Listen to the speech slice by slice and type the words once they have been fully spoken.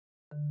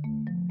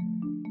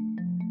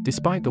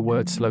Despite the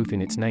word sloth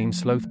in its name,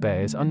 sloth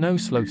bears are no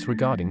sloths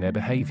regarding their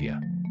behavior.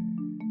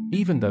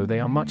 Even though they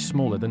are much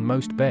smaller than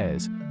most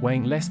bears,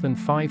 weighing less than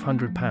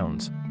 500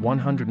 pounds,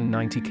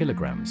 190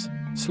 kilograms,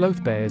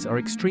 sloth bears are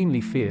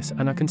extremely fierce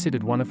and are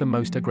considered one of the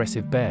most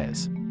aggressive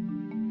bears.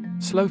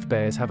 Sloth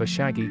bears have a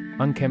shaggy,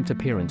 unkempt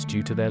appearance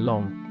due to their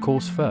long,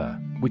 coarse fur,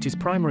 which is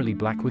primarily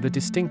black with a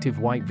distinctive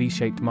white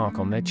V-shaped mark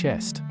on their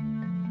chest.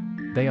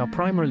 They are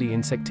primarily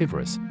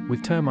insectivorous,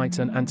 with termites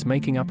and ants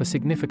making up a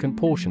significant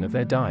portion of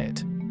their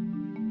diet.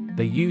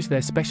 They use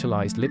their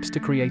specialized lips to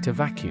create a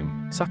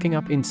vacuum, sucking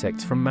up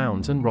insects from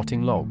mounds and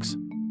rotting logs.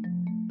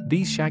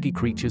 These shaggy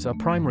creatures are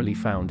primarily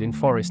found in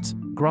forests,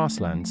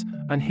 grasslands,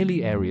 and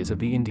hilly areas of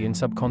the Indian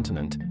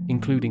subcontinent,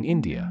 including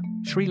India,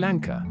 Sri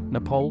Lanka,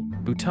 Nepal,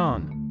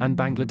 Bhutan, and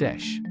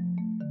Bangladesh.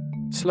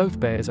 Sloth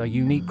bears are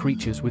unique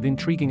creatures with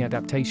intriguing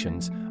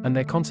adaptations, and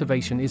their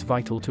conservation is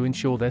vital to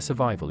ensure their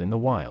survival in the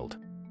wild.